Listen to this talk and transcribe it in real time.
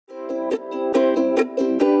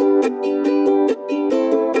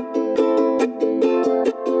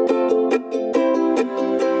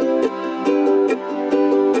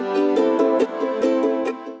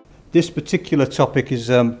This particular topic is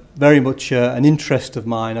very much an interest of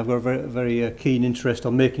mine. I've got a very keen interest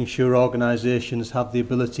on making sure organisations have the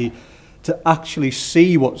ability to actually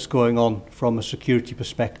see what's going on from a security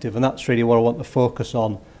perspective, and that's really what I want to focus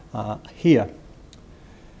on here.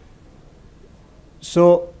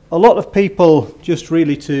 So a lot of people, just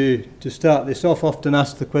really to start this off, often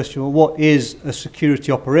ask the question, well, what is a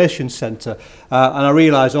security operations centre? And I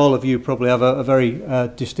realise all of you probably have a very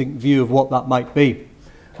distinct view of what that might be.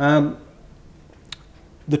 The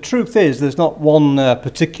truth is there's not one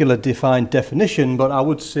particular defined definition, but I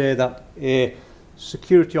would say that a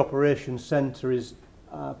security operations centre is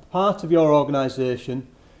part of your organisation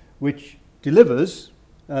which delivers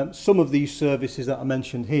some of these services that I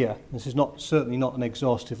mentioned here. This is certainly not an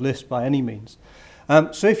exhaustive list by any means.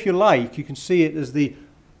 So if you like, you can see it as the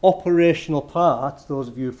operational part, those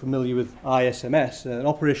of you familiar with ISMS, an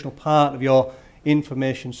operational part of your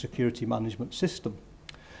information security management system.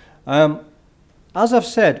 As I've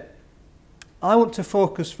said, I want to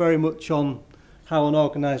focus very much on how an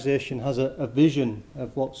organisation has a vision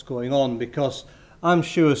of what's going on, because I'm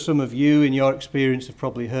sure some of you in your experience have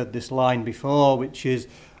probably heard this line before, which is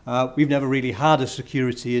we've never really had a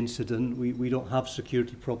security incident. We don't have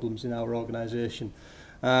security problems in our organisation.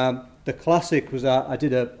 The classic was I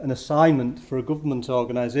did an assignment for a government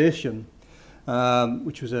organisation,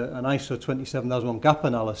 which was an ISO 27001 gap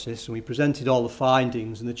analysis, and we presented all the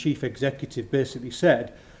findings, and the chief executive basically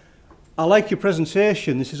said, I like your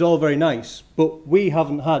presentation, this is all very nice, but we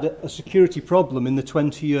haven't had a security problem in the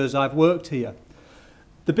 20 years I've worked here.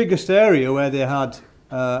 The biggest area where they had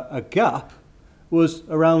a gap was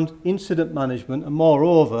around incident management and,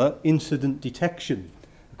 moreover, incident detection,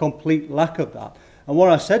 a complete lack of that. And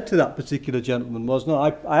what I said to that particular gentleman was, no,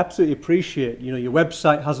 I absolutely appreciate, your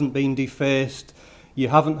website hasn't been defaced, you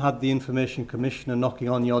haven't had the Information Commissioner knocking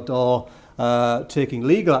on your door, taking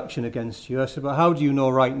legal action against you. I said, but how do you know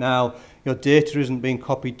right now your data isn't being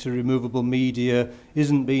copied to removable media,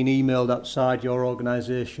 isn't being emailed outside your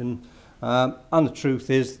organisation? And the truth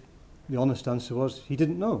is, the honest answer was, he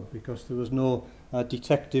didn't know, because there was no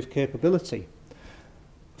detective capability.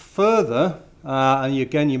 Further, and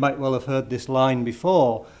again, you might well have heard this line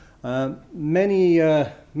before,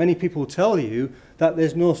 many people tell you that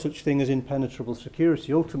there's no such thing as impenetrable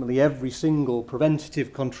security. Ultimately, every single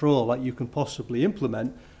preventative control that you can possibly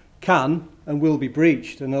implement can and will be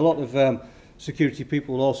breached. And a lot of security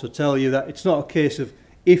people will also tell you that it's not a case of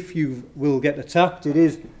if you will get attacked, it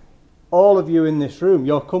is all of you in this room,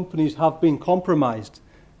 your companies have been compromised,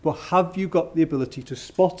 but have you got the ability to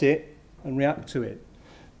spot it and react to it?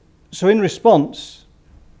 So in response,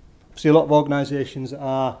 see a lot of organisations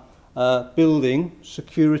are building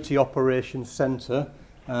security operations centre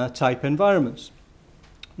type environments.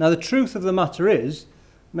 Now the truth of the matter is,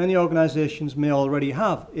 many organisations may already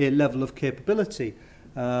have a level of capability.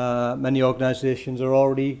 Many organisations are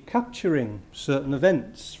already capturing certain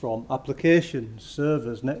events from applications,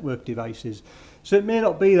 servers, network devices. So it may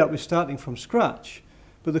not be that we're starting from scratch,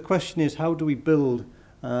 but the question is, how do we build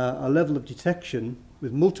a level of detection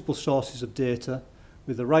with multiple sources of data,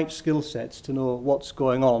 with the right skill sets to know what's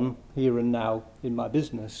going on here and now in my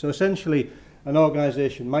business. So essentially, an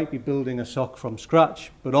organisation might be building a SOC from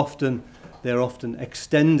scratch, but they're often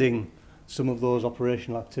extending some of those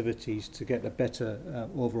operational activities to get a better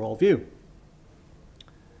overall view.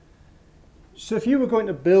 So if you were going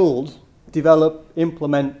to develop,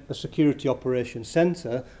 implement a security operations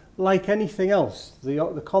centre, like anything else,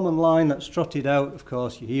 the common line that's trotted out, of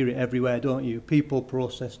course, you hear it everywhere, don't you? People,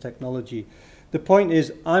 process, technology. The point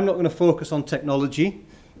is, I'm not going to focus on technology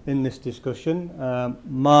in this discussion.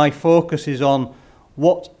 My focus is on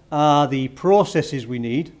what are the processes we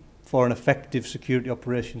need for an effective security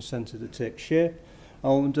operations centre to take shape,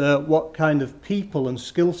 and what kind of people and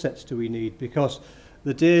skill sets do we need, because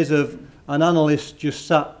the days of an analyst just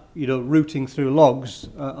sat rooting through logs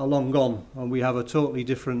are long gone, and we have a totally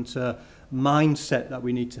different mindset that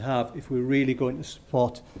we need to have if we're really going to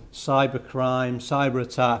support cybercrime, cyber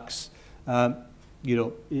attacks,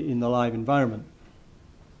 in the live environment.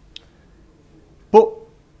 But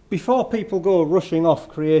before people go rushing off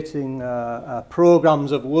creating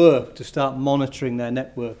programs of work to start monitoring their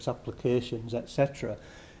networks, applications, etc.,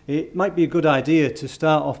 it might be a good idea to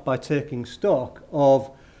start off by taking stock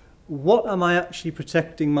of what am I actually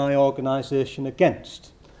protecting my organisation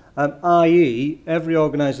against? I.e., every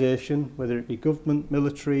organisation, whether it be government,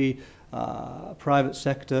 military, private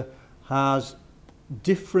sector, has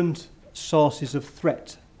different sources of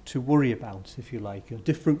threat to worry about, if you like.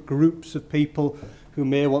 Different groups of people who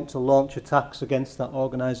may want to launch attacks against that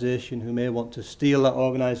organisation, who may want to steal that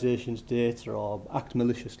organisation's data or act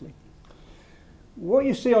maliciously. What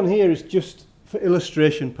you see on here is just for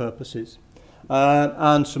illustration purposes.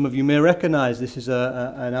 And some of you may recognise this is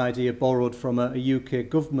an idea borrowed from a UK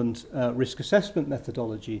government risk assessment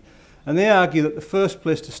methodology. And they argue that the first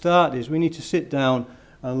place to start is we need to sit down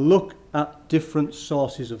and look at different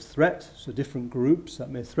sources of threat, so different groups that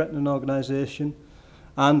may threaten an organisation,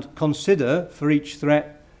 and consider for each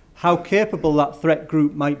threat how capable that threat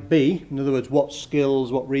group might be. In other words, what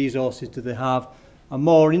skills, what resources do they have, and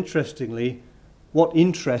more interestingly, what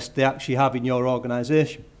interest they actually have in your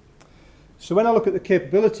organisation. So when I look at the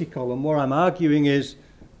capability column, what I'm arguing is,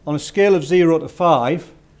 on a scale of 0 to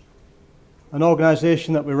 5, an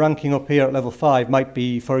organisation that we're ranking up here at level 5 might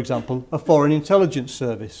be, for example, a foreign intelligence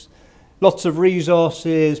service. Lots of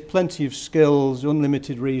resources, plenty of skills,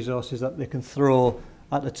 unlimited resources that they can throw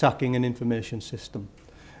at attacking an information system.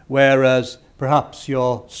 Whereas perhaps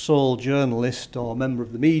your sole journalist or member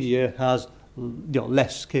of the media has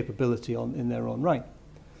less capability in their own right.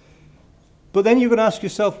 But then you're going to ask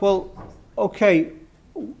yourself, well, okay,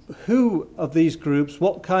 who of these groups,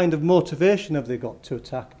 what kind of motivation have they got to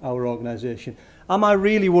attack our organisation? Am I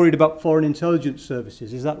really worried about foreign intelligence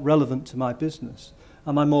services? Is that relevant to my business?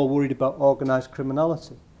 Am I more worried about organised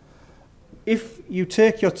criminality? If you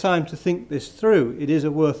take your time to think this through, it is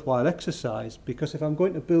a worthwhile exercise, because if I'm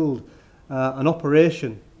going to build an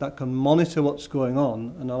operation that can monitor what's going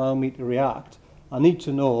on and allow me to react, I need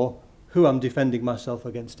to know who I'm defending myself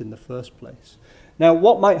against in the first place. Now,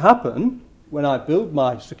 what might happen when I build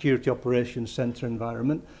my security operations centre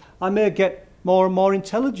environment, I may get more and more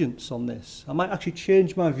intelligence on this. I might actually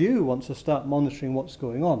change my view once I start monitoring what's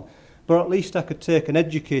going on. But at least I could take an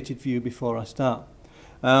educated view before I start.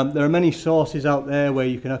 There are many sources out there where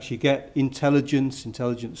you can actually get intelligence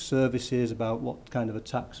services about what kind of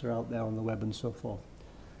attacks are out there on the web and so forth.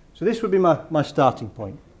 So this would be my starting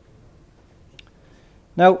point.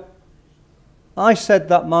 Now, I said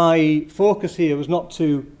that my focus here was not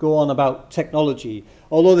to go on about technology,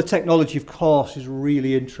 although the technology, of course, is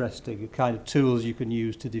really interesting, the kind of tools you can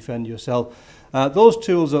use to defend yourself. Those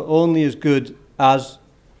tools are only as good as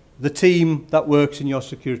the team that works in your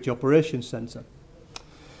security operations centre.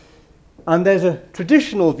 And there's a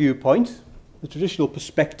traditional viewpoint, a traditional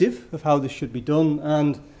perspective of how this should be done,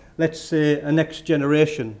 and let's say a next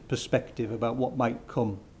generation perspective about what might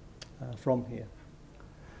come from here.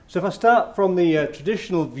 So if I start from the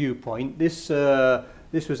traditional viewpoint, this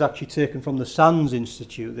was actually taken from the SANS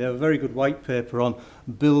Institute. They have a very good white paper on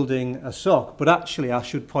building a SOC, but actually I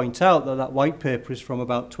should point out that that white paper is from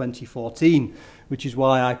about 2014, which is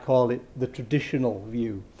why I call it the traditional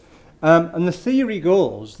view. And the theory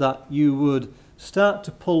goes that you would start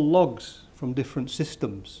to pull logs from different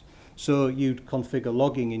systems. So you'd configure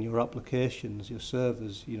logging in your applications, your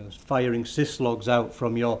servers, firing syslogs out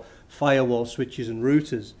from your firewall switches and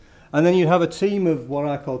routers. And then you have a team of what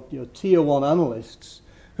I call tier 1 analysts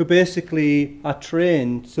who basically are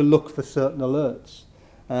trained to look for certain alerts.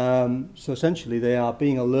 So essentially they are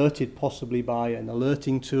being alerted possibly by an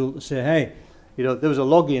alerting tool to say, hey, there was a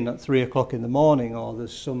login at 3 o'clock in the morning, or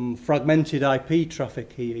there's some fragmented IP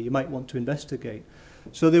traffic here, you might want to investigate.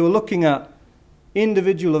 So they were looking at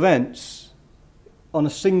individual events on a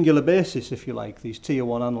singular basis, if you like, these tier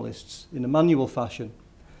 1 analysts, in a manual fashion.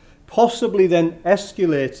 Possibly then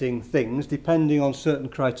escalating things, depending on certain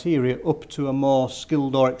criteria, up to a more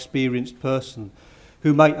skilled or experienced person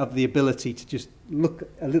who might have the ability to just look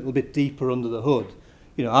a little bit deeper under the hood.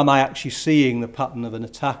 Am I actually seeing the pattern of an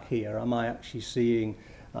attack here? Am I actually seeing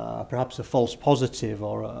perhaps a false positive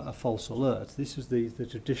or a false alert? This is the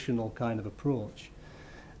traditional kind of approach.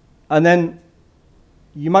 And then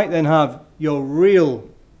you might then have your real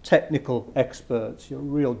technical experts, your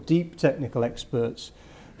real deep technical experts,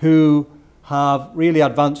 who have really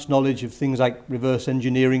advanced knowledge of things like reverse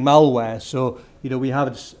engineering malware. So, we have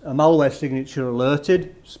a malware signature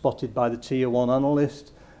alerted, spotted by the tier 1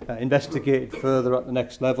 analyst, investigated further at the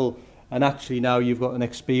next level, and actually now you've got an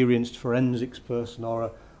experienced forensics person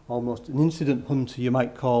or almost an incident hunter, you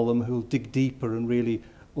might call them, who'll dig deeper and really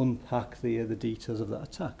unpack the details of that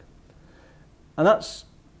attack. And that's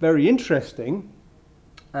very interesting,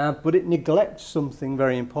 but it neglects something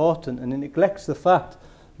very important, and it neglects the fact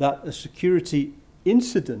that a security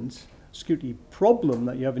incident, security problem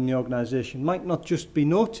that you have in the organisation might not just be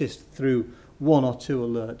noticed through 1 or 2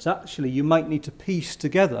 alerts. Actually, you might need to piece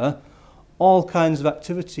together all kinds of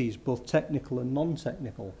activities, both technical and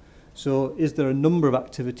non-technical. So is there a number of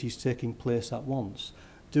activities taking place at once?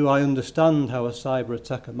 Do I understand how a cyber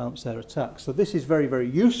attacker mounts their attack? So this is very, very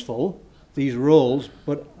useful, these roles,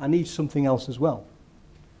 but I need something else as well.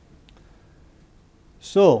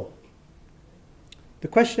 So the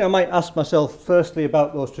question I might ask myself firstly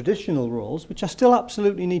about those traditional roles, which I still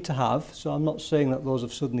absolutely need to have, so I'm not saying that those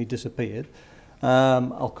have suddenly disappeared.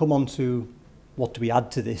 I'll come on to what do we add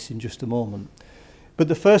to this in just a moment. But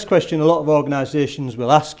the first question a lot of organisations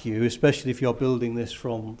will ask you, especially if you're building this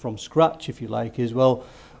from scratch, if you like, is, well,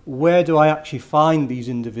 where do I actually find these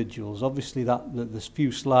individuals? Obviously, the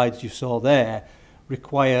few slides you saw there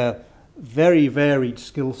require very varied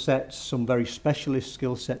skill sets, some very specialist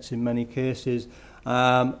skill sets in many cases.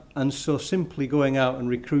 And so simply going out and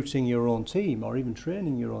recruiting your own team or even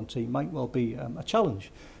training your own team might well be a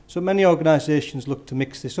challenge. So many organisations look to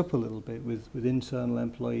mix this up a little bit with internal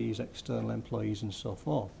employees, external employees and so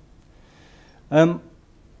forth. The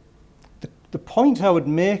point I would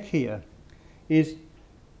make here is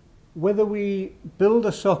whether we build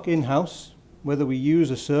a SOC in-house, whether we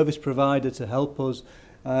use a service provider to help us,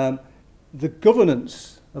 the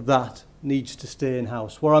governance of that needs to stay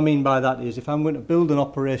in-house. What I mean by that is if I'm going to build an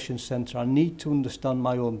operations centre, I need to understand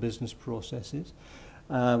my own business processes.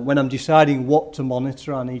 When I'm deciding what to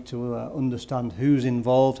monitor, I need to understand who's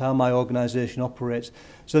involved, how my organisation operates.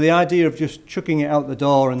 So the idea of just chucking it out the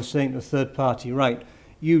door and saying to a third party, right,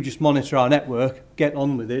 you just monitor our network, get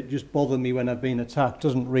on with it, just bother me when I've been attacked,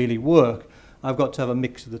 doesn't really work. I've got to have a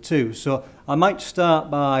mix of the two. So I might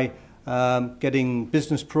start by getting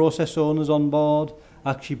business process owners on board,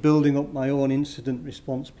 actually building up my own incident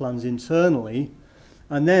response plans internally,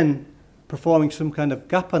 and then performing some kind of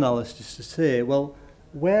gap analysis to say, well,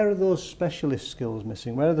 where are those specialist skills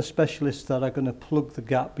missing? Where are the specialists that are going to plug the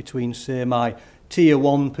gap between, say, my tier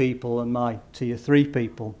 1 people and my tier 3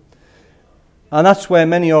 people? And that's where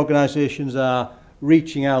many organisations are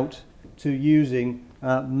reaching out to using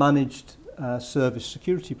managed service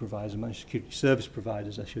security providers, managed security service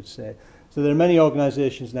providers, I should say. So there are many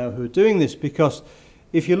organisations now who are doing this because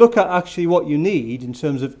if you look at actually what you need in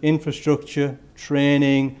terms of infrastructure,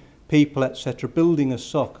 training, people, etc., building a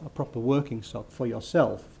SOC, a proper working SOC for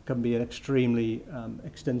yourself can be an extremely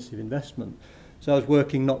extensive investment. So I was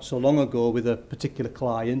working not so long ago with a particular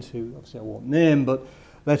client who obviously I won't name, but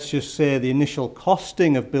let's just say the initial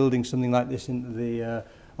costing of building something like this into the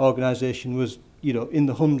organisation was, you know, in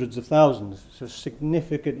the hundreds of thousands. So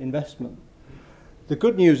significant investment. The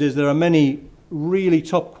good news is there are many really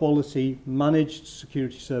top quality managed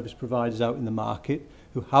security service providers out in the market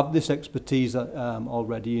who have this expertise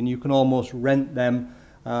already, and you can almost rent them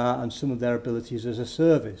and some of their abilities as a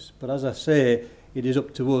service. But as I say, it is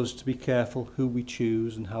up to us to be careful who we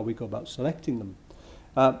choose and how we go about selecting them.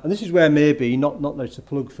 And this is where maybe, not that it's a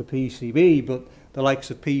plug for PCB, but the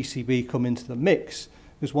likes of PCB come into the mix,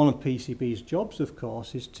 because one of PCB's jobs, of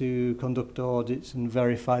course, is to conduct audits and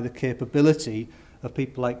verify the capability of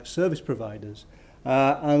people like service providers.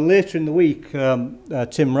 And later in the week,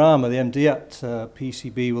 Tim Rama, the MD at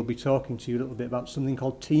PCB, will be talking to you a little bit about something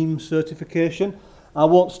called team certification. I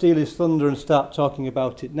won't steal his thunder and start talking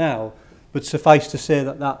about it now, but suffice to say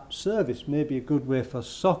that that service may be a good way for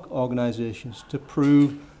SOC organisations to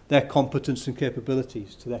prove their competence and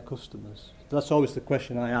capabilities to their customers. That's always the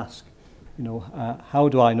question I ask. You know, how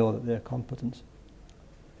do I know that they're competent?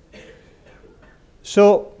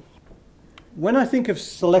 So when I think of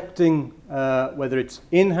selecting whether it's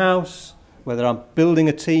in-house, whether I'm building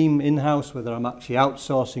a team in-house, whether I'm actually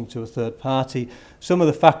outsourcing to a third party, some of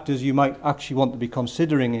the factors you might actually want to be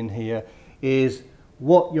considering in here is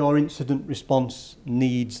what your incident response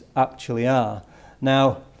needs actually are.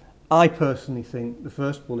 Now, I personally think the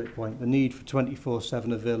first bullet point, the need for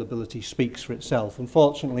 24/7 availability, speaks for itself.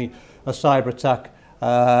 Unfortunately, a cyber attack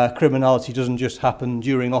criminality doesn't just happen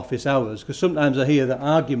during office hours, because sometimes I hear that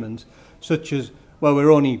argument such as, well,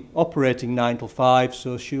 we're only operating 9 till 5,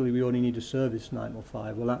 so surely we only need a service 9 till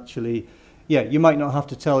 5. Well, actually, yeah, you might not have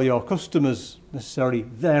to tell your customers necessarily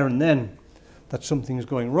there and then that something is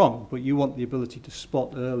going wrong, but you want the ability to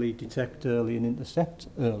spot early, detect early, and intercept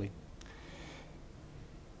early.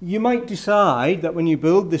 You might decide that when you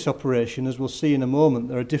build this operation, as we'll see in a moment,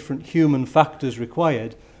 there are different human factors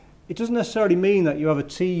required. It doesn't necessarily mean that you have a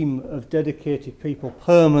team of dedicated people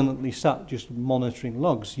permanently sat just monitoring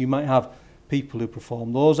logs. You might have people who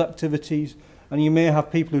perform those activities, and you may have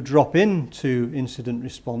people who drop into incident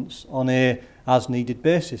response on a as-needed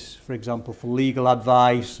basis, for example, for legal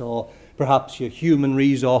advice, or perhaps your human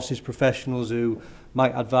resources professionals who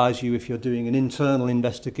might advise you if you're doing an internal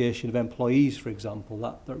investigation of employees, for example,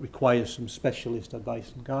 that requires some specialist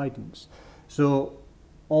advice and guidance. So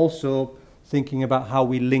also thinking about how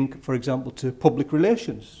we link, for example, to public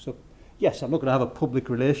relations. So yes, I'm not going to have a public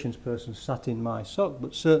relations person sat in my SOC,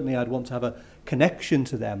 but certainly I'd want to have a connection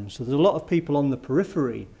to them. So there's a lot of people on the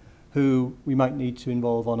periphery who we might need to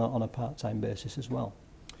involve on a part-time basis as well.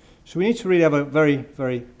 So we need to really have a very,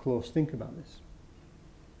 very close think about this.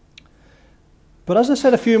 But as I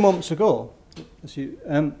said a few moments ago,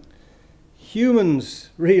 humans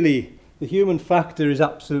really, the human factor is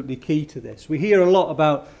absolutely key to this. We hear a lot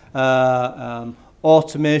about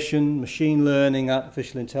automation, machine learning,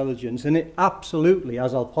 artificial intelligence, and it absolutely,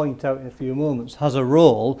 as I'll point out in a few moments, has a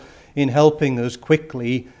role in helping us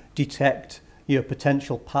quickly detect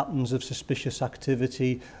potential patterns of suspicious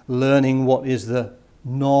activity, learning what is the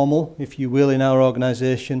normal, if you will, in our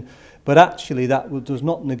organisation. But actually that does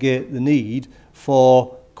not negate the need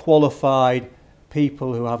for qualified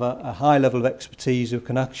people who have a high level of expertise who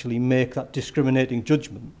can actually make that discriminating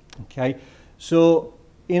judgment. Okay, so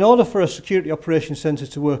in order for a security operations centre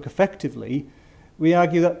to work effectively, we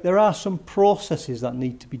argue that there are some processes that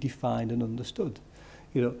need to be defined and understood.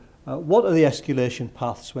 What are the escalation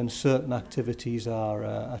paths when certain activities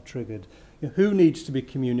are triggered? Who needs to be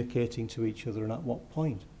communicating to each other and at what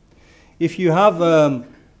point? If you have,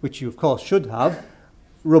 which you of course should have,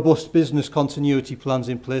 robust business continuity plans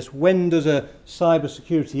in place, when does a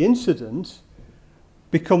cybersecurity incident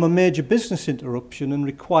become a major business interruption and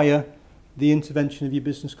require the intervention of your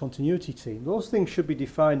business continuity team? Those things should be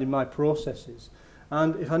defined in my processes.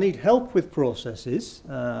 And if I need help with processes,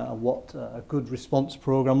 what a good response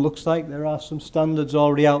program looks like, there are some standards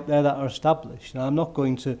already out there that are established. Now, I'm not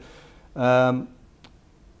going to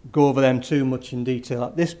go over them too much in detail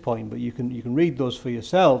at this point, but you can read those for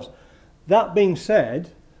yourselves. That being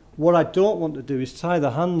said, what I don't want to do is tie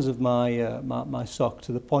the hands of my SOC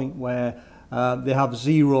to the point where they have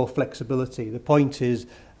zero flexibility. The point is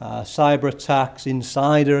cyber attacks,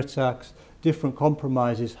 insider attacks, different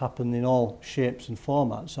compromises happen in all shapes and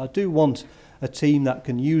formats. So I do want a team that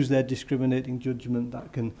can use their discriminating judgment,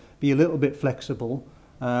 that can be a little bit flexible.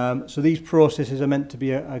 So these processes are meant to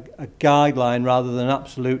be a guideline rather than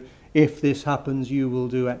absolute, if this happens, you will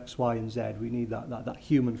do X, Y, and Z. We need that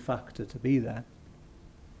human factor to be there.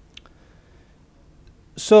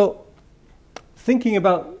 So thinking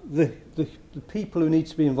about the people who need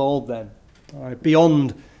to be involved then, all right,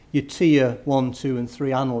 beyond your tier 1, 2, and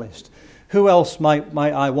 3 analyst, who else might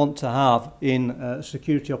I want to have in a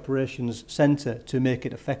security operations centre to make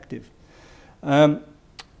it effective?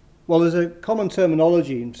 Well, there's a common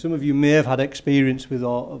terminology, and some of you may have had experience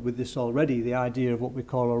with this already, the idea of what we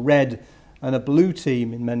call a red and a blue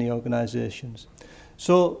team in many organisations.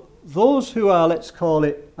 So those who are, let's call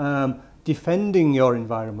it, defending your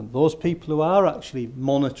environment, those people who are actually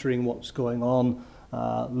monitoring what's going on,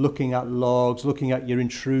 looking at logs, looking at your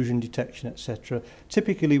intrusion detection, etc.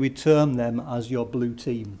 Typically, we term them as your blue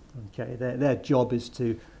team. Okay, their job is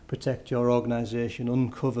to protect your organisation,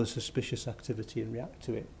 uncover suspicious activity, and react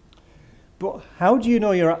to it. But how do you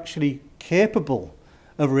know you're actually capable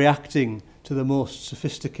of reacting to the most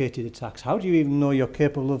sophisticated attacks? How do you even know you're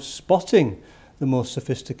capable of spotting the most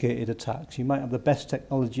sophisticated attacks? You might have the best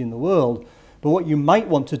technology in the world, but what you might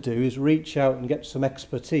want to do is reach out and get some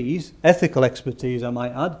expertise, ethical expertise I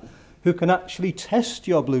might add, who can actually test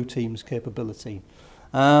your blue team's capability.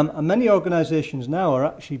 And many organisations now are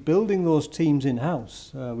actually building those teams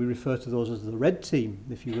in-house. We refer to those as the red team,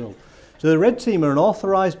 if you will. So the red team are an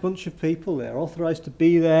authorised bunch of people. They're authorised to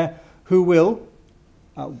be there, who will,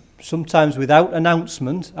 sometimes without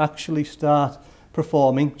announcement, actually start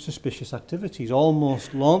performing suspicious activities,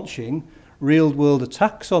 almost launching real-world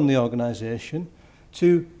attacks on the organisation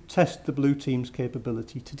to test the blue team's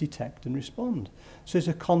capability to detect and respond. So it's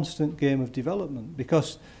a constant game of development,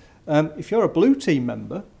 because if you're a blue team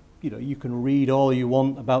member, you can read all you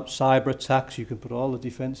want about cyber attacks, you can put all the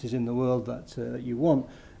defences in the world that you want,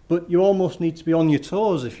 but you almost need to be on your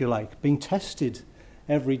toes, if you like, being tested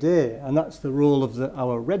every day, and that's the role of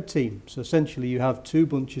our red team. So essentially you have two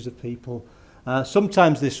bunches of people.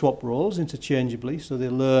 Sometimes they swap roles interchangeably, so they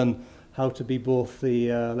learn how to be both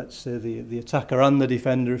the, let's say, the attacker and the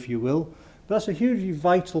defender, if you will. But that's a hugely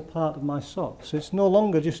vital part of my SOC. So it's no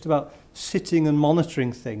longer just about sitting and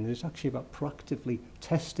monitoring things. It's actually about proactively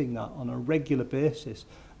testing that on a regular basis.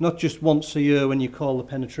 Not just once a year when you call the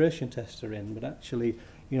penetration tester in, but actually,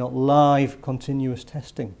 live, continuous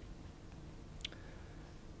testing.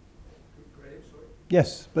 Graeme, sorry?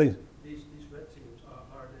 Yes, please. These red teams,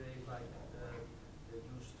 are they like they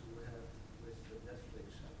used to have with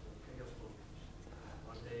Netflix and Chaos Movies?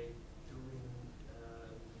 Are they doing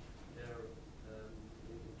their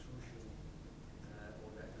intrusion or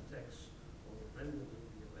their attacks on a random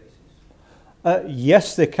basis?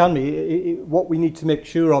 Yes, they can be. What we need to make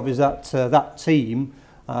sure of is that that team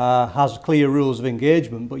has clear rules of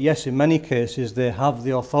engagement, but yes, in many cases they have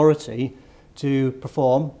the authority to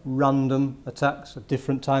perform random attacks at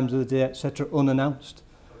different times of the day, etc., unannounced.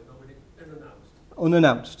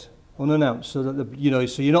 Unannounced, so that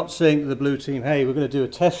so you're not saying to the blue team, "Hey, we're going to do a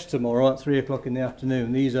test tomorrow at 3 o'clock in the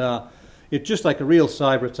afternoon." These are, it's just like a real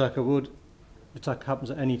cyber attacker would. Attack happens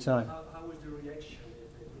at any time. How is the reaction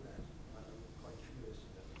if they do that? I'm quite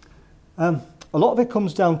curious. A lot of it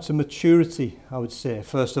comes down to maturity, I would say.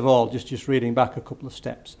 First of all, just reading back a couple of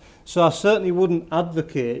steps. So I certainly wouldn't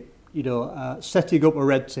advocate, setting up a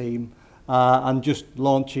red team and just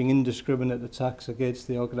launching indiscriminate attacks against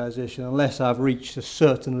the organisation unless I've reached a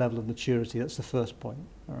certain level of maturity. That's the first point,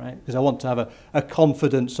 all right? Because I want to have a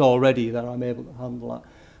confidence already that I'm able to handle that.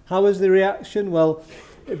 How is the reaction? Well,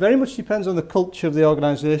 it very much depends on the culture of the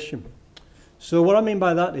organisation. So what I mean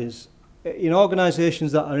by that is, in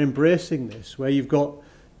organisations that are embracing this, where you've got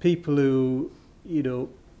people who,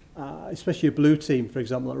 especially a blue team, for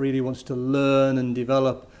example, that really wants to learn and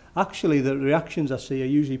develop, actually the reactions I see are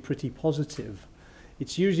usually pretty positive.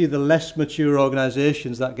 It's usually the less mature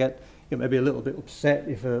organisations that get maybe a little bit upset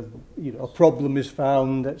if a problem is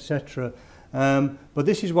found, etc. But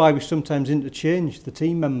this is why we sometimes interchange the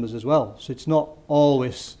team members as well. So it's not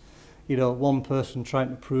always one person trying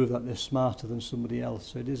to prove that they're smarter than somebody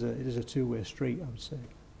else. So it is a two-way street, I would say.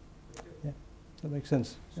 Yeah, that makes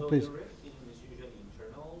sense. So yeah, please. the red team is usually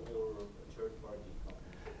internal or a third-party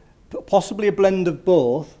company? Possibly a blend of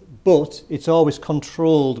both, but it's always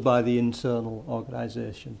controlled by the internal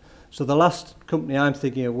organisation. So the last company I'm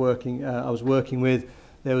thinking of I was working with,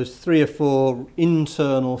 there was 3 or 4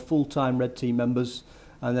 internal full-time red team members,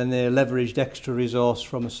 and then they leveraged extra resource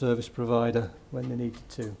from a service provider when they needed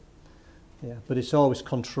to. Yeah, but it's always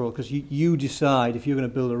controlled, because you decide, if you're going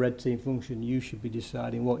to build a red team function, you should be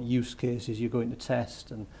deciding what use cases you're going to test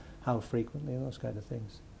and how frequently and those kind of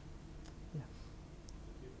things. Yeah.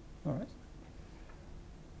 All right.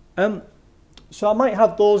 So I might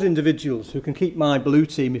have those individuals who can keep my blue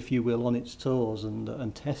team, if you will, on its toes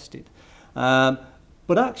and test it.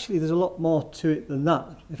 But actually there's a lot more to it than that.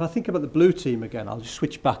 If I think about the blue team again, I'll just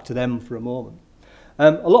switch back to them for a moment.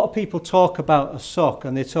 A lot of people talk about a SOC,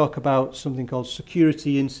 and they talk about something called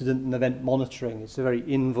security incident and event monitoring. It's a very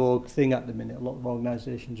in vogue thing at the minute. A lot of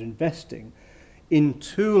organisations are investing in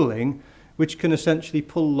tooling which can essentially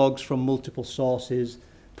pull logs from multiple sources,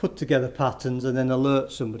 put together patterns, and then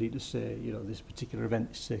alert somebody to say, this particular event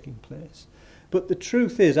is taking place. But the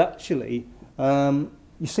truth is, actually, your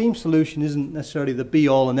SIEM solution isn't necessarily the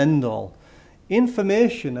be-all and end-all.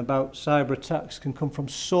 Information about cyber attacks can come from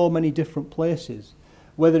so many different places,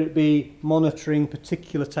 whether it be monitoring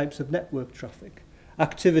particular types of network traffic,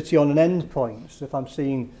 activity on an endpoint. So if I'm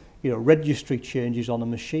seeing registry changes on a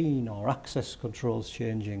machine or access controls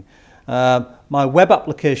changing. My web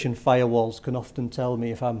application firewalls can often tell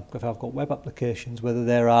me if I've got web applications, whether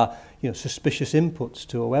there are suspicious inputs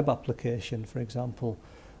to a web application, for example.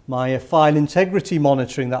 My file integrity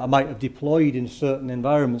monitoring that I might have deployed in certain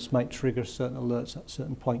environments might trigger certain alerts at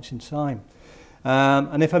certain points in time.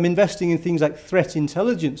 And if I'm investing in things like threat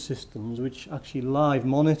intelligence systems, which actually live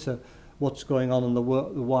monitor what's going on the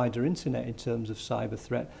wider internet in terms of cyber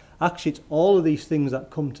threat, actually it's all of these things that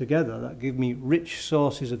come together that give me rich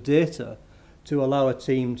sources of data to allow a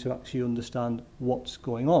team to actually understand what's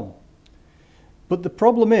going on. But the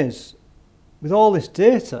problem is, with all this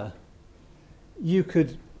data, you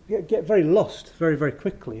could get very lost very, very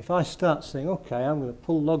quickly. If I start saying, okay, I'm going to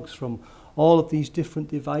pull logs from all of these different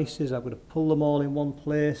devices, I'm going to pull them all in one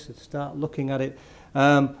place and start looking at it,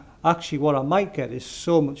 actually what I might get is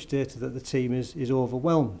so much data that the team is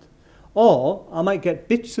overwhelmed. Or I might get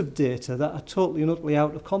bits of data that are totally and utterly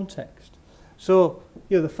out of context. So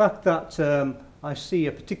the fact that I see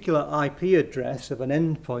a particular IP address of an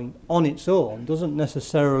endpoint on its own doesn't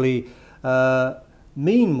necessarily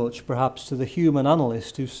mean much perhaps to the human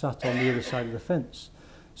analyst who sat on the other side of the fence.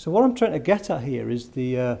 So what I'm trying to get at here is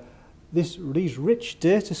these rich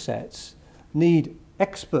data sets need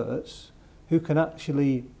experts who can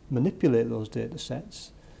actually manipulate those data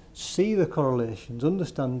sets, see the correlations,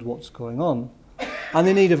 understand what's going on, and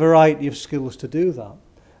they need a variety of skills to do that.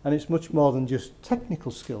 And it's much more than just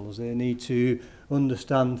technical skills. They need to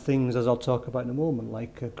understand things, as I'll talk about in a moment,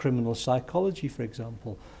 like criminal psychology, for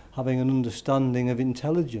example, having an understanding of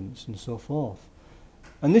intelligence and so forth.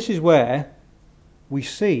 And this is where we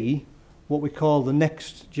see what we call the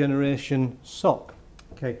next generation SOC.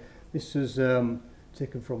 Okay, this is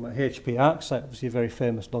taken from a HP ArcSight, obviously a very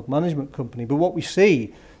famous log management company. But what we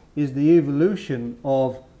see is the evolution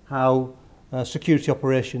of how security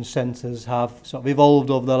operations centres have sort of evolved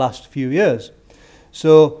over the last few years.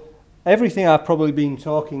 So everything I've probably been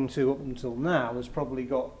talking to up until now has probably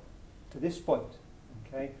got to this point.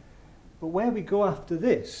 Okay? But where we go after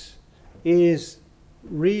this is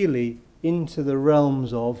really into the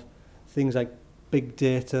realms of things like big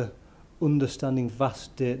data, understanding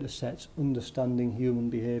vast data sets, understanding human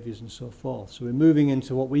behaviours and so forth. So we're moving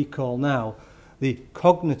into what we call now the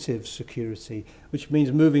cognitive security, which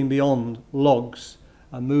means moving beyond logs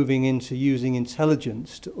and moving into using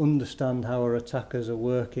intelligence to understand how our attackers are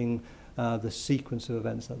working, the sequence of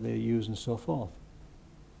events that they use and so forth.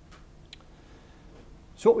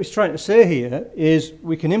 So what we're trying to say here is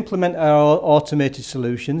we can implement our automated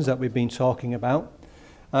solutions that we've been talking about.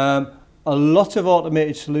 A lot of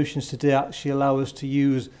automated solutions today actually allow us to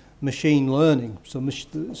use machine learning. So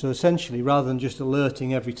essentially, rather than just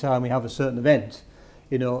alerting every time we have a certain event,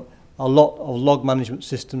 you know, a lot of log management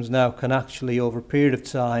systems now can actually, over a period of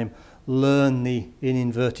time, learn the, in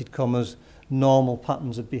inverted commas, normal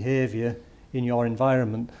patterns of behaviour in your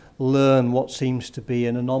environment, learn what seems to be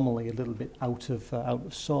an anomaly, a little bit out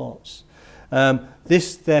of sorts.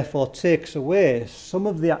 This therefore takes away some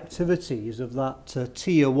of the activities of that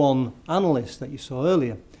tier 1 analyst that you saw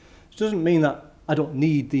earlier. It doesn't mean that I don't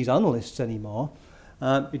need these analysts anymore.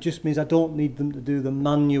 It just means I don't need them to do the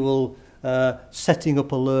manual setting up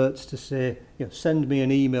alerts to say, you know, send me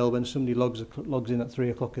an email when somebody logs in at 3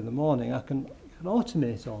 o'clock in the morning. I can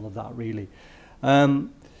automate all of that really.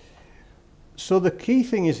 So the key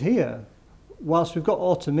thing is here, whilst we've got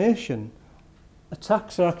automation,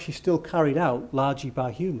 attacks are actually still carried out largely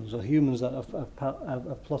by humans, or humans that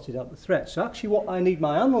have plotted out the threat. So actually what I need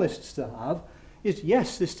my analysts to have is,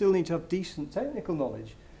 yes, they still need to have decent technical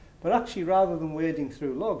knowledge, but actually rather than wading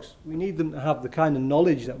through logs, we need them to have the kind of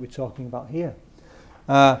knowledge that we're talking about here.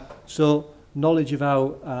 So knowledge of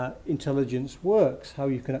how intelligence works, how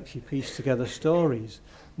you can actually piece together stories,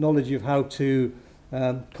 knowledge of how to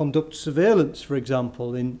conduct surveillance, for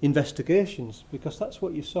example, in investigations, because that's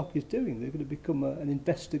what your SOC is doing. They're going to become an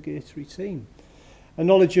investigatory team. A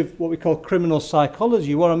knowledge of what we call criminal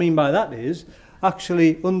psychology. What I mean by that is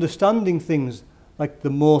actually understanding things like the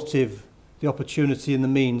motive, the opportunity and the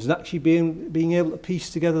means, and actually being able to piece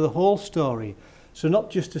together the whole story. So not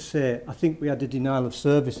just to say, I think we had a denial of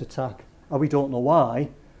service attack, or we don't know why.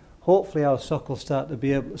 Hopefully our SOC will start to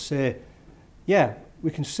be able to say, yeah, we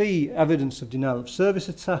can see evidence of denial of service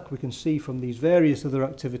attack. We can see from these various other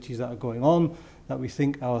activities that are going on that we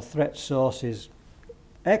think our threat source is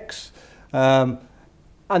X. And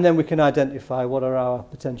then we can identify what are our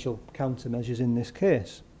potential countermeasures in this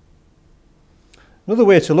case. Another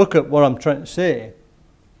way to look at what I'm trying to say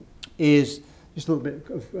is just a little bit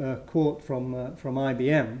of quote from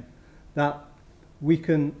IBM, that we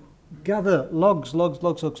can gather logs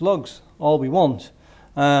all we want.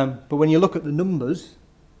 But when you look at the numbers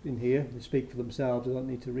in here, they speak for themselves, I don't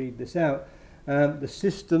need to read this out. The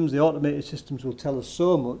systems, the automated systems will tell us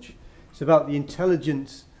so much. It's about the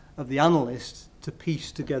intelligence of the analyst to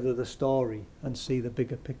piece together the story and see the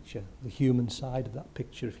bigger picture, the human side of that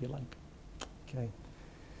picture, if you like. Okay.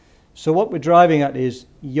 So what we're driving at is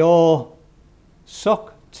your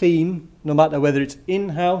SOC team, no matter whether it's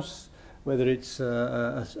in-house, whether it's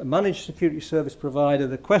a managed security service provider,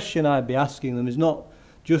 the question I'd be asking them is not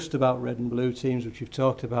just about red and blue teams, which we've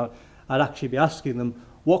talked about. I'd actually be asking them,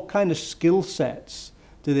 what kind of skill sets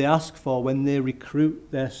do they ask for when they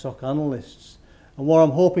recruit their SOC analysts? And what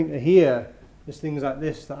I'm hoping to hear is things like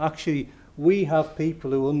this, that actually we have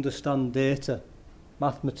people who understand data,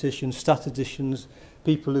 mathematicians, statisticians,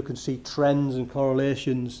 people who can see trends and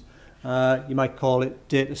correlations. You might call it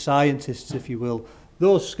data scientists, if you will.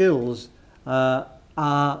 Those skills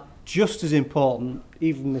are just as important,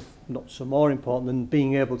 even if not so more important, than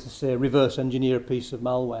being able to, say, reverse engineer a piece of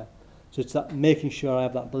malware. So it's that making sure I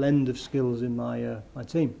have that blend of skills in my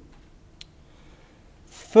team.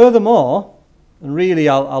 Furthermore, and really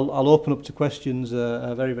I'll open up to questions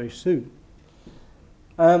very, very soon.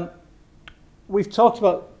 We've talked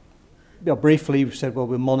about, briefly, we've said, well,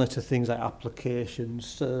 we'll monitor things like applications,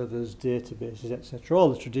 servers, databases, etc., all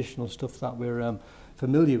the traditional stuff that we're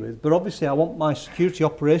familiar with. But obviously I want my security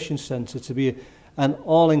operations centre to be an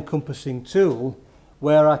all-encompassing tool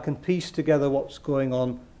where I can piece together what's going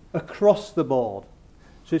on across the board.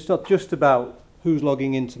 So it's not just about who's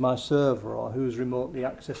logging into my server or who's remotely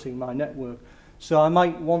accessing my network. So I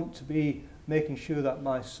might want to be making sure that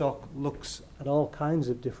my SOC looks at all kinds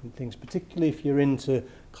of different things, particularly if you're into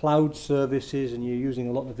cloud services and you're using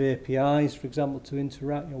a lot of APIs, for example, to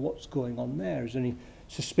interact. You know, what's going on there? Is there any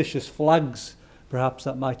suspicious flags, perhaps,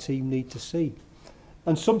 that my team need to see?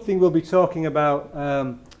 And something we'll be talking about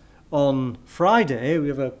on Friday, we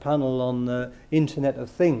have a panel on the Internet of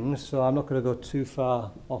Things, so I'm not going to go too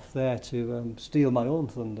far off there to steal my own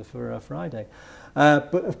thunder for Friday.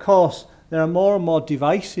 But of course, there are more and more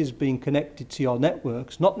devices being connected to your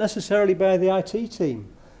networks, not necessarily by the IT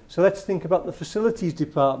team. So let's think about the facilities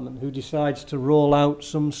department who decides to roll out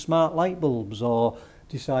some smart light bulbs or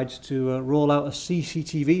decides to roll out a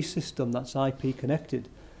CCTV system that's IP connected.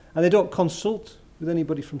 And they don't consult with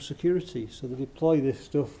anybody from security, so they deploy this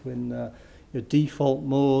stuff in your default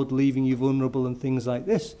mode, leaving you vulnerable and things like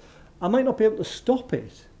this. I might not be able to stop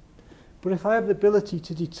it, but if I have the ability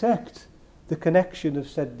to detect the connection of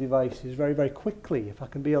said devices very, very quickly, if I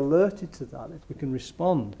can be alerted to that, if we can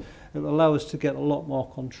respond, it will allow us to get a lot more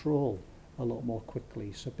control a lot more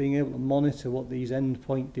quickly. So being able to monitor what these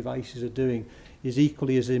endpoint devices are doing is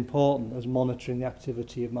equally as important as monitoring the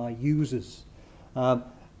activity of my users.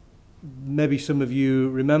 Maybe some of you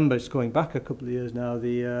remember, it's going back a couple of years now,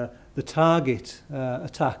 the Target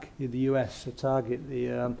attack in the US. So Target,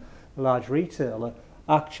 the large retailer,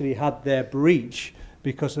 actually had their breach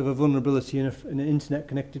because of a vulnerability in an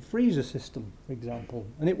internet-connected freezer system, for example,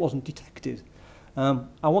 and it wasn't detected.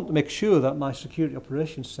 I want to make sure that my Security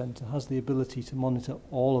Operations Centre has the ability to monitor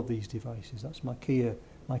all of these devices. That's my key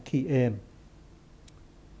aim.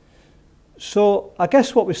 So I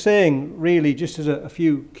guess what we're saying, really, just as a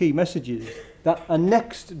few key messages, that a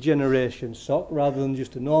next generation SOC, rather than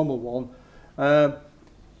just a normal one,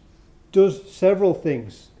 does several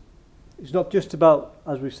things. It's not just about,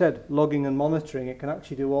 as we've said, logging and monitoring. It can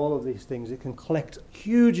actually do all of these things. It can collect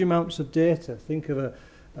huge amounts of data. Think of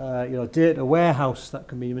a data warehouse that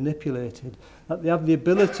can be manipulated. That they have the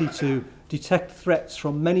ability to detect threats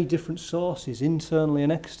from many different sources, internally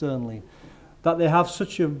and externally. That they have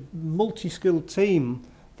such a multi-skilled team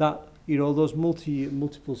that those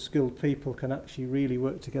multiple skilled people can actually really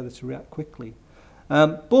work together to react quickly.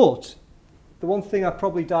 But the one thing I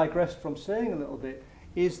probably digressed from saying a little bit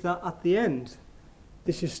is that at the end,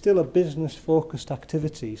 this is still a business-focused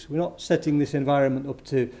activity. So we're not setting this environment up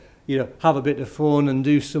to have a bit of fun and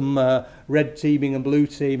do some red teaming and blue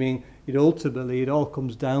teaming. Ultimately, it all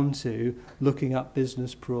comes down to looking at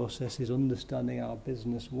business processes, understanding how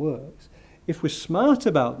business works. If we're smart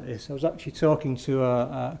about this, I was actually talking to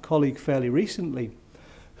a colleague fairly recently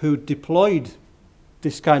who deployed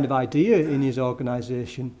this kind of idea in his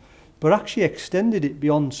organisation, but actually extended it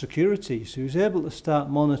beyond security. So he was able to start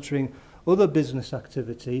monitoring other business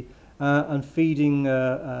activity and feeding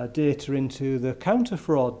data into the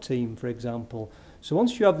counter-fraud team, for example. So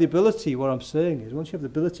once you have the ability, what I'm saying is, once you have the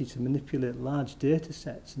ability to manipulate large data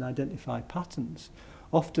sets and identify patterns,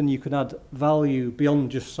 often you can add value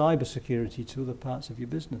beyond just cybersecurity to other parts of your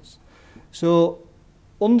business. So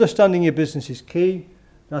understanding your business is key.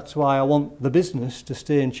 That's why I want the business to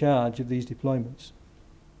stay in charge of these deployments.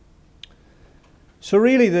 So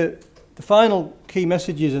really the final key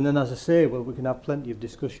messages, and then as I say, well, we can have plenty of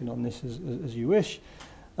discussion on this as you wish,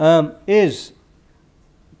 is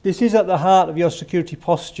this is at the heart of your security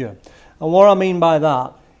posture. And what I mean by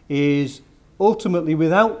that is ultimately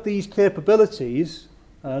without these capabilities,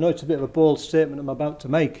 and I know it's a bit of a bold statement I'm about to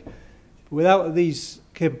make, but without these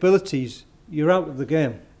capabilities, you're out of the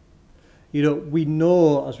game. We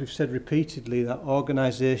know, as we've said repeatedly, that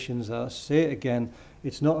organisations, I'll say it again,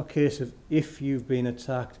 it's not a case of if you've been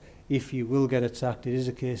attacked, if you will get attacked. It is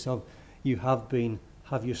a case of you have been,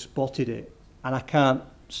 have you spotted it? And I can't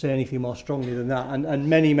say anything more strongly than that. And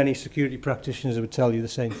many, many security practitioners would tell you the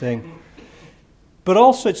same thing. But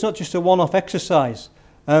also, it's not just a one-off exercise.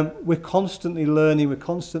 We're constantly learning, we're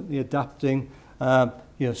constantly adapting.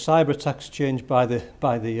 Cyber attacks change by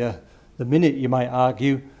the minute, you might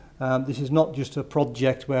argue. This is not just a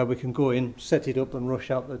project where we can go in, set it up and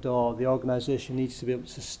rush out the door. The organisation needs to be able to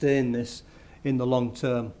sustain this in the long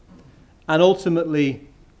term. And ultimately,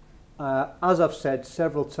 as I've said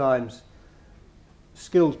several times,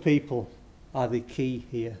 skilled people are the key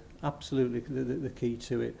here, absolutely the key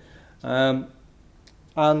to it.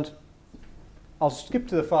 And I'll skip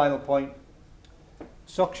to the final point.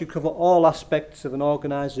 SOC should cover all aspects of an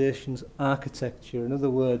organisation's architecture. In other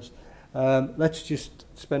words, let's just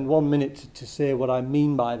spend 1 minute to say what I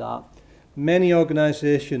mean by that. Many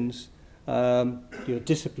organisations,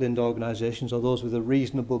 disciplined organisations, or those with a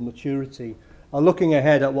reasonable maturity, are looking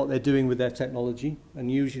ahead at what they're doing with their technology, and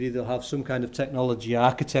usually they'll have some kind of technology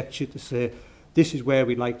architecture to say, this is where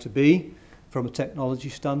we'd like to be from a technology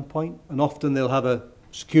standpoint, and often they'll have a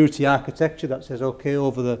security architecture that says, okay,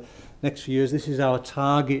 over the next few years, this is our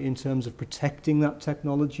target in terms of protecting that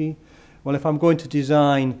technology. Well, if I'm going to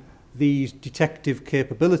design these detective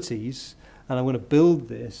capabilities and I'm going to build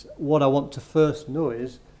this, what I want to first know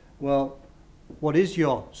is, well, what is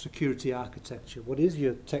your security architecture? What is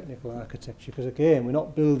your technical architecture? Because again, we're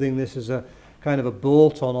not building this as a kind of a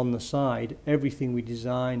bolt-on the side. Everything we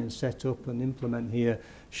design and set up and implement here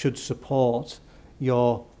should support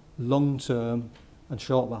your long-term and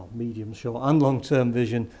short, well, medium, short and long-term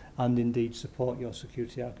vision, and indeed support your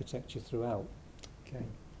security architecture throughout. Okay.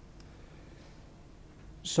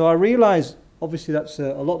 So I realise, obviously, that's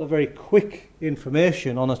a lot of very quick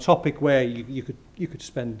information on a topic where you could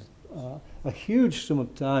spend a huge sum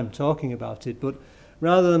of time talking about it. But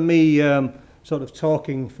rather than me sort of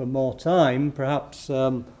talking for more time, perhaps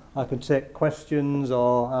I can take questions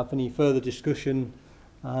or have any further discussion.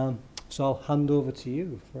 So I'll hand over to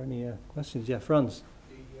you for any questions. Yeah, Franz.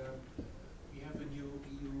 We have a new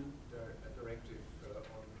EU directive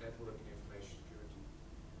on networking information security,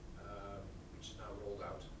 which is now rolled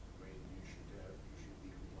out. I mean, you should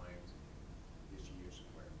be compliant this year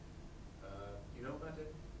somewhere. You know about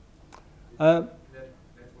it?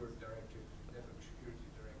 Network directive, network security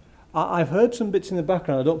directive. I've heard some bits in the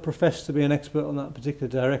background. I don't profess to be an expert on that particular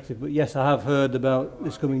directive, but yes, I have heard about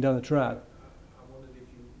this coming down the track. I wondered if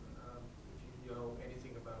you know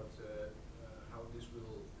anything about how this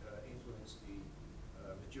will influence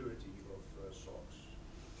the maturity of SOCs.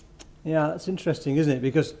 Yeah, that's interesting, isn't it?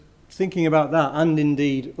 Because thinking about that, and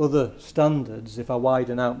indeed other standards, if I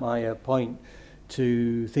widen out my point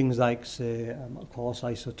to things like, say, of course,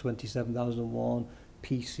 ISO 27001,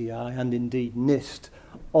 PCI, and indeed NIST,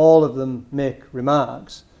 all of them make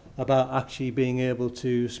remarks about actually being able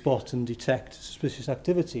to spot and detect suspicious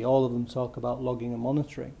activity. All of them talk about logging and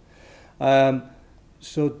monitoring.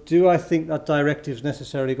 So do I think that directive is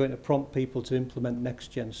necessarily going to prompt people to implement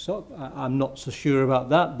next-gen SOC? I'm not so sure about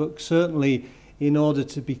that, but certainly in order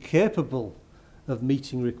to be capable of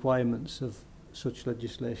meeting requirements of such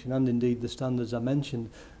legislation, and indeed the standards I mentioned,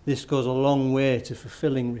 this goes a long way to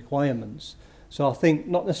fulfilling requirements. So I think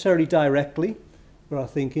not necessarily directly, but I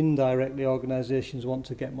think indirectly organisations want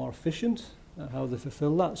to get more efficient at how they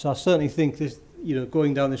fulfil that. So I certainly think this,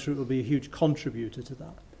 going down this route will be a huge contributor to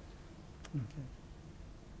that. Okay.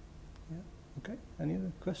 Yeah. Okay. Any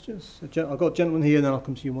other questions? I've got a gentleman here, and then I'll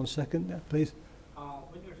come to you in 1 second. Yeah, please.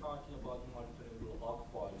 When you're talking about monitoring the log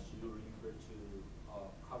files, you refer to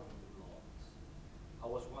cognitive logs. I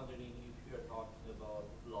was wondering if you're talking about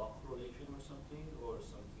log correlation or something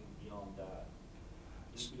beyond that.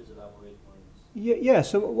 Can you please elaborate more on this? Yeah,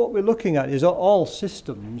 so what we're looking at is all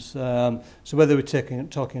systems, so whether we're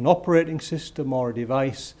talking an operating system or a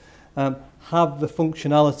device, have the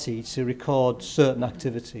functionality to record certain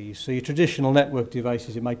activities. So your traditional network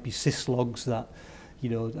devices, it might be syslogs that,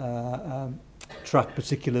 track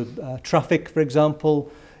particular traffic, for example.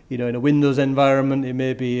 In a Windows environment, it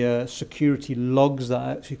may be security logs that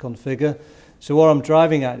I actually configure. So what I'm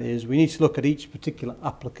driving at is we need to look at each particular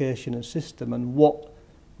application and system and what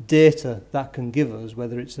data that can give us,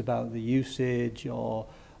 whether it's about the usage or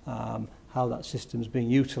how that system's being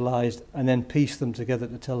utilised, and then piece them together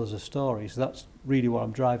to tell us a story. So that's really what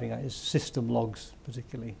I'm driving at, is system logs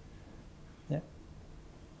particularly. Yeah.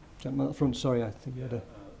 Gentleman at the front, sorry, I think you had a...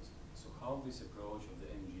 So how this approach of the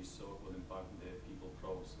NG SOC will impact the people,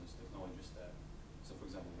 process, technology stack? So for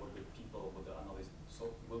example, what the people, what the analysts,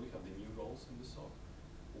 so will we have the new roles in the SOC?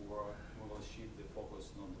 Or will we shift the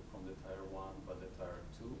focus not from the tier 1 but the tier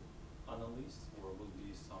 2 analysts? Or will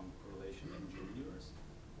be some correlation engineers?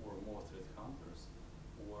 Or more threat hunters?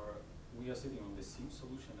 Or we are sitting on the SIEM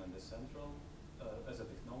solution and the central as a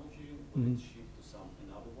technology, will it shift to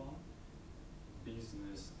another one?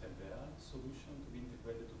 Business aware solution to be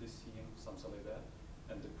integrated to the SIEM, something like that,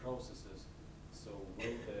 and the processes. So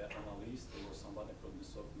will the analyst or somebody from the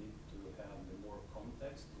SOC need to have the more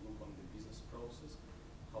context to look on the business process,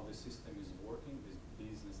 how the system is working, this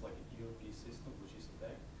business like an ERP system which is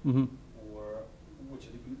attacked, or which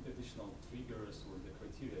additional triggers or the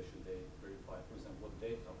criteria should they verify? For example, what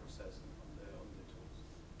data processing on the tools?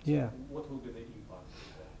 So Yeah. what will be the impact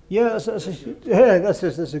of that? Yeah,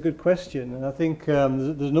 that's a good question, and I think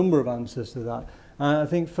there's a number of answers to that. I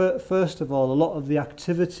think first of all, a lot of the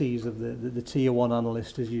activities of the tier 1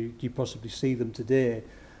 analyst, as you possibly see them today,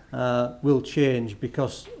 will change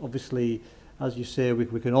because obviously, as you say,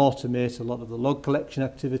 we can automate a lot of the log collection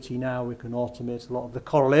activity now. We can automate a lot of the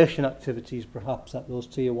correlation activities, perhaps, that those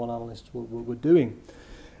tier 1 analysts were doing.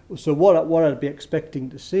 So what I'd be expecting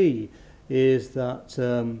to see is that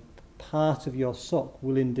part of your SOC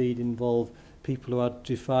will indeed involve people who are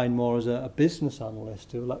defined more as a business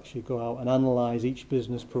analyst, who will actually go out and analyse each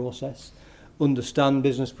business process, understand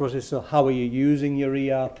business process. So how are you using your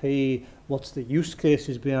ERP? What's the use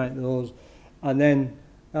cases behind those? And then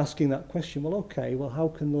asking that question, well, okay, well, how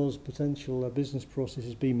can those potential business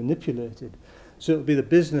processes be manipulated? So it would be the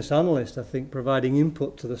business analyst, I think, providing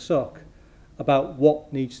input to the SOC about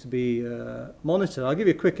what needs to be monitored. I'll give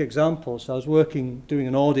you a quick example. So I was doing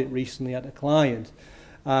an audit recently at a client,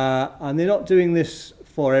 and they're not doing this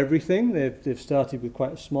for everything. They've started with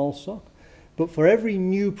quite a small SOC. But for every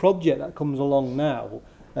new project that comes along now,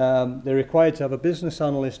 they're required to have a business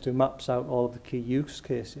analyst who maps out all of the key use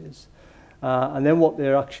cases. And then what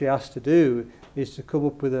they're actually asked to do is to come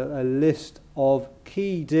up with a list of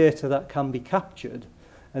key data that can be captured.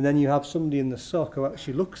 And then you have somebody in the SOC who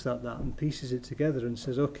actually looks at that and pieces it together and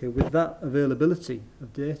says, okay, with that availability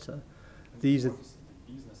of data, these are...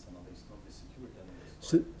 The business analyst, not the security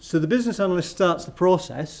analyst. So the business analyst starts the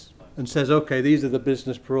process and says, okay, these are the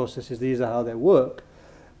business processes, these are how they work.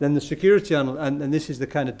 Then the security analyst, and this is the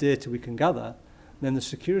kind of data we can gather, then the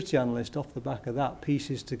security analyst off the back of that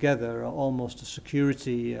pieces together almost a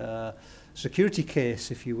security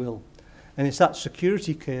case, if you will. And it's that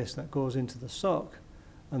security case that goes into the SOC,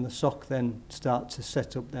 and the SOC then start to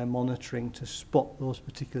set up their monitoring to spot those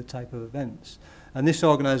particular type of events. And this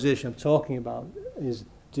organisation I'm talking about is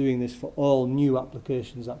doing this for all new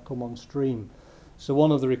applications that come on stream. So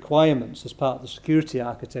one of the requirements as part of the security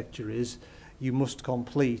architecture is you must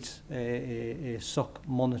complete a SOC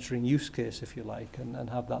monitoring use case, if you like, and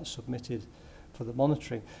have that submitted for the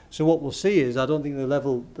monitoring. So what we'll see is, I don't think the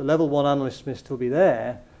level 1 analyst may still be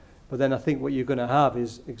there, but then I think what you're going to have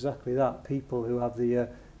is exactly that, people who have the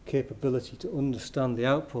capability to understand the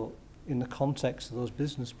output in the context of those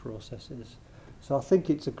business processes. So I think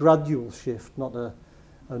it's a gradual shift, not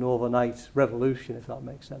an overnight revolution, if that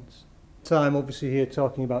makes sense. I'm obviously here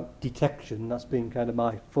talking about detection, that's been kind of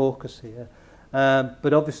my focus here.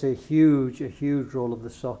 But obviously a huge role of the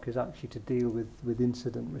SOC is actually to deal with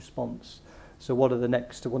incident response. So what are the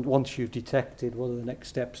next, once you've detected, what are the next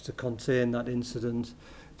steps to contain that incident,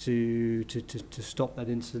 to stop that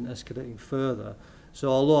incident escalating further? So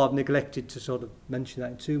although I've neglected to sort of mention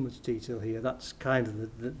that in too much detail here, that's kind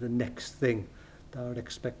of the next thing that I would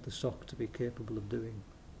expect the SOC to be capable of doing.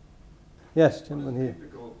 Yes, gentleman here.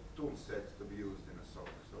 Typical tool set to be used in a SOC.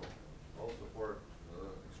 So also for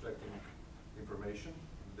extracting information,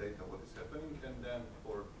 data, what is happening, and then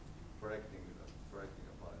for acting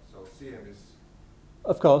upon it. So CM is,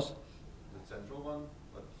 of course, the central one,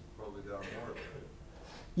 but probably there are more.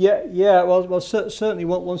 Yeah. Well, certainly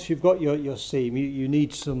once you've got your SIEM, you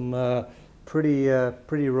need some pretty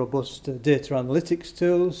robust data analytics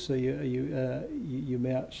tools. So you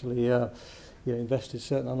may actually invest in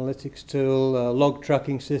certain analytics tool, log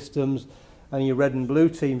tracking systems, and your red and blue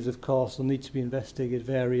teams, of course, will need to be investigating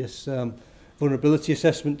various vulnerability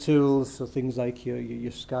assessment tools. So things like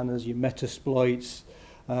your scanners, your Metasploits,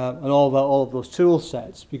 and all of those tool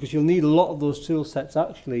sets, because you'll need a lot of those tool sets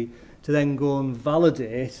actually to then go and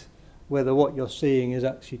validate whether what you're seeing is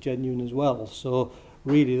actually genuine as well. So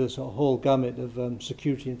really the sort of whole gamut of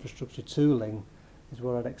security infrastructure tooling is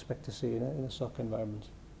what I'd expect to see in a SOC environment.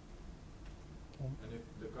 Okay. And if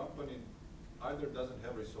the company either doesn't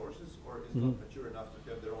have resources or is not mature enough to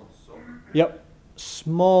have their own SOC? Yep.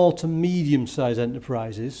 Small to medium-sized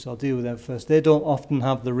enterprises, I'll deal with them first, they don't often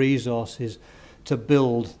have the resources to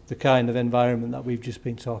build the kind of environment that we've just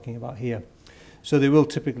been talking about here. So they will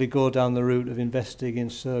typically go down the route of investing in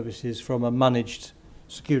services from a managed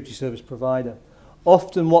security service provider.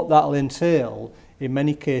 Often what that'll entail, in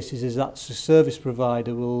many cases, is that the service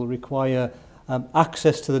provider will require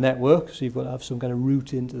access to the network, so you've got to have some kind of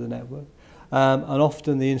route into the network, and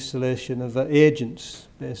often the installation of agents,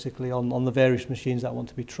 basically, on the various machines that want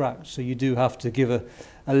to be tracked. So you do have to give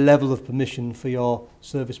a level of permission for your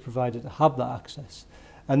service provider to have that access.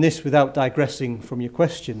 And this, without digressing from your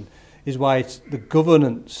question, is why it's the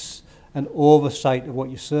governance and oversight of what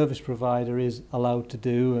your service provider is allowed to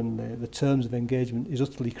do, and the terms of engagement is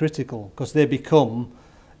utterly critical, because they become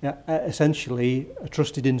essentially a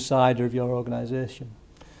trusted insider of your organisation.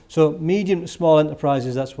 So medium to small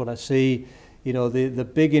enterprises, that's what I see. You know, the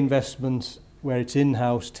big investment where it's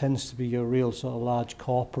in-house tends to be your real sort of large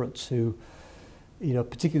corporates who, you know,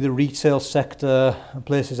 particularly the retail sector and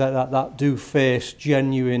places like that do face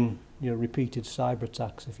genuine, repeated cyber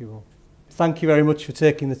attacks, if you will. Thank you very much for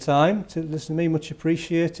taking the time to listen to me, much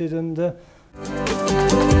appreciated, and